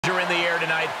In the air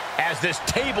tonight as this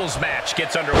tables match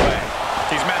gets underway.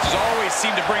 These matches always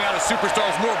seem to bring out a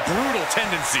superstar's more brutal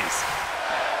tendencies.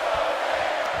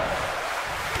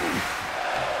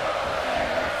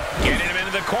 Getting him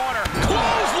into the corner.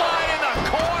 Clothesline in the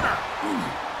corner.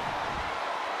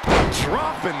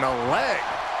 Dropping the leg.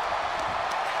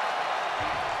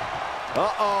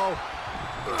 Uh-oh.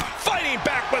 Fighting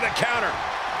back with a counter.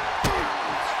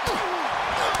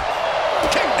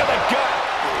 Kick to the gut.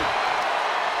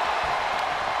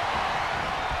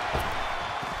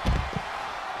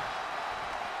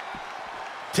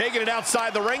 Taking it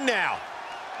outside the ring now.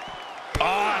 Oh,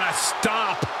 and a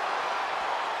stomp.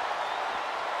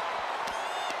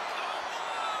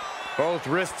 Both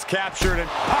wrists captured and...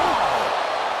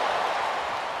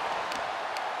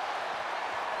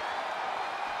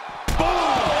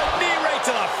 Boom! Knee right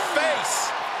to the face.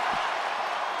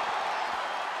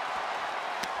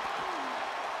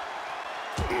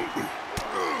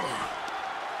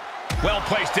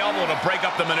 Well-placed elbow to break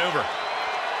up the maneuver.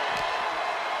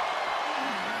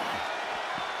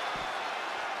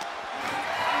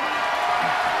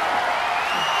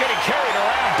 Carried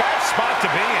around, bad spot to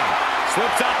be in.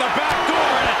 Slips out the back door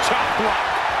and a chop block.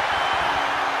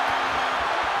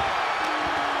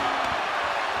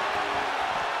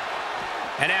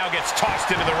 And now gets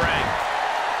tossed into the ring.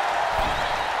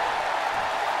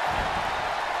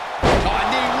 Oh, a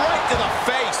knee right to the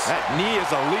face. That knee is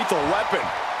a lethal weapon.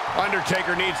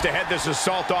 Undertaker needs to head this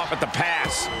assault off at the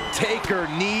pass. Taker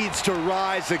needs to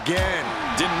rise again.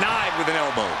 Denied with an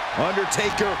elbow.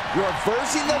 Undertaker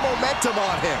reversing the momentum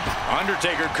on him.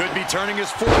 Undertaker could be turning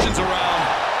his fortunes around.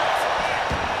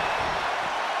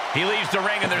 He leaves the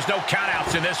ring and there's no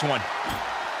countouts in this one.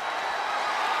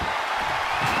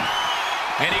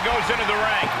 And he goes into the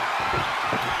ring.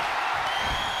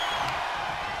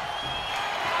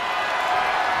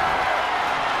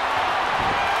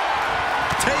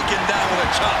 Taken down with a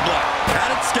chop block.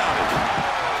 Had it scouted.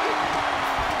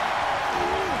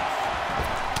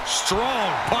 Strong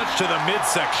punch to the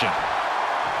midsection.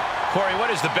 Corey,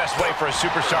 what is the best way for a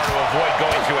superstar to avoid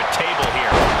going through a table here?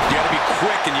 You got to be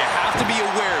quick and you have to be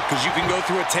aware because you can go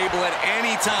through a table at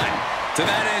any time. To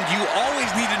that end, you always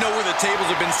need to know where the tables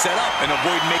have been set up and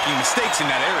avoid making mistakes in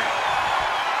that area.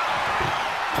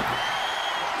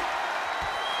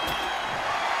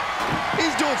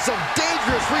 He's doing some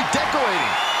dangerous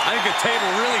redecorating. I think the table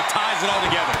really ties it all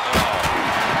together. Oh,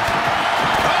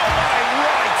 my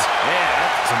right! Yeah,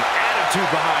 that's some attitude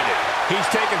behind it. He's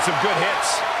taking some good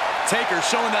hits. Taker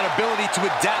showing that ability to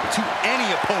adapt to any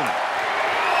opponent.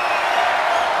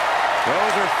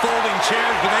 Those are folding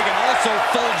chairs, but they can also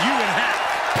fold you in half.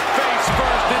 Face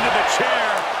first into the chair.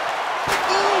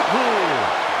 Ooh.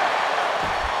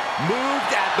 Moved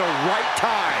at the right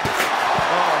time.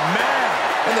 Oh,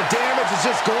 man. And the damage is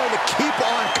just going to keep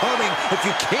on coming if you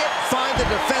can't find the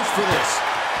defense for this.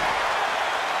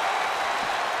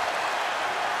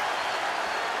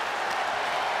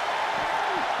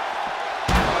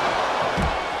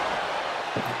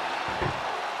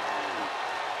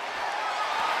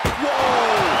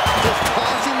 Whoa! Just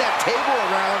tossing that table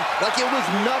around like it was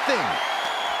nothing.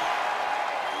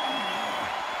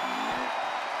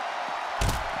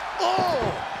 Oh!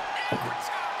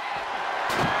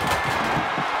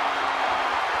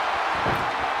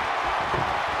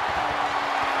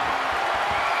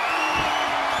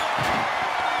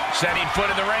 Setting foot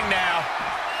in the ring now.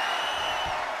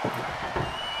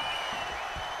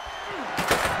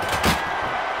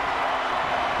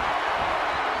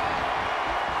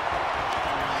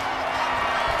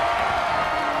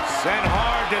 Sent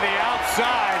hard to the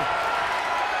outside.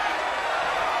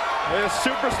 This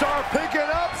superstar picking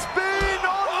up speed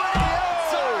on the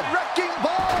outside. Wrecking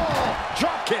ball.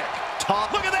 Drop kick.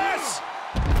 Top. Look at this!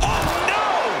 Oh, no!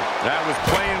 That was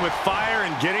playing with fire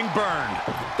and getting burned.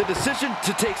 The decision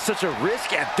to take such a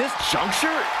risk at this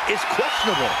juncture is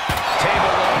questionable.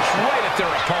 Table launch right at their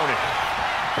opponent.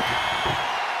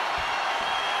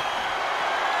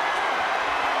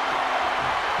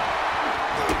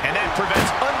 And that prevents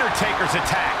Undertaker's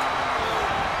attack.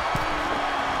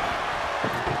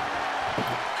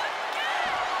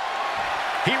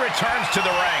 He returns to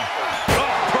the ring.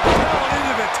 Oh, propelling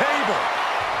into the table.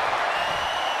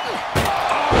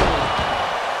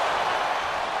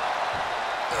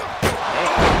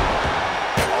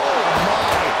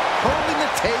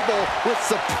 With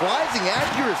surprising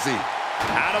accuracy.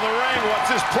 Out of the ring, what's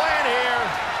his plan here?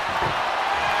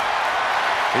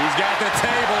 He's got the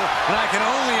table, and I can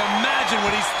only imagine what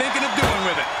he's thinking of doing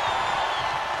with it.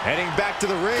 Heading back to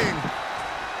the ring.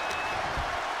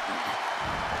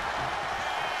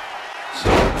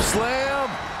 Slam.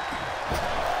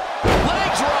 Leg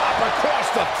drop across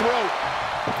the throat.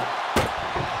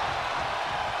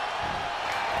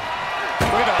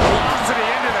 Look at the velocity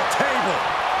into the table.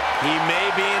 He may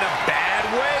be in a bad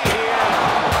way here.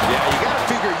 Yeah, you got to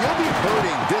figure you'll be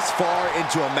hurting this far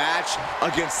into a match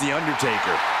against The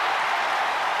Undertaker.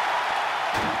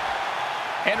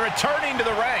 And returning to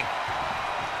the ring.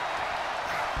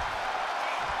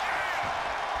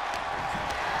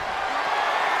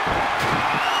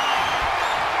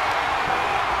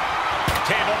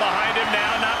 Table behind him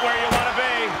now, not where you want to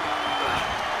be.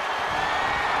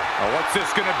 Oh, what's this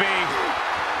going to be?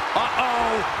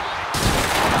 Uh-oh.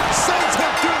 Sends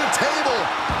him through the table.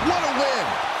 What a win.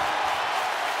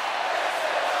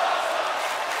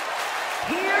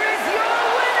 Here is your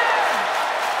winner,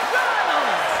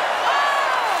 Ronald.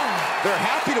 They're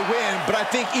happy to win, but I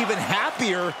think even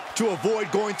happier to avoid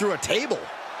going through a table.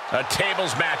 A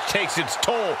tables match takes its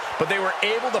toll, but they were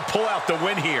able to pull out the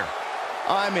win here.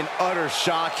 I'm in utter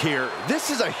shock here. This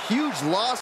is a huge loss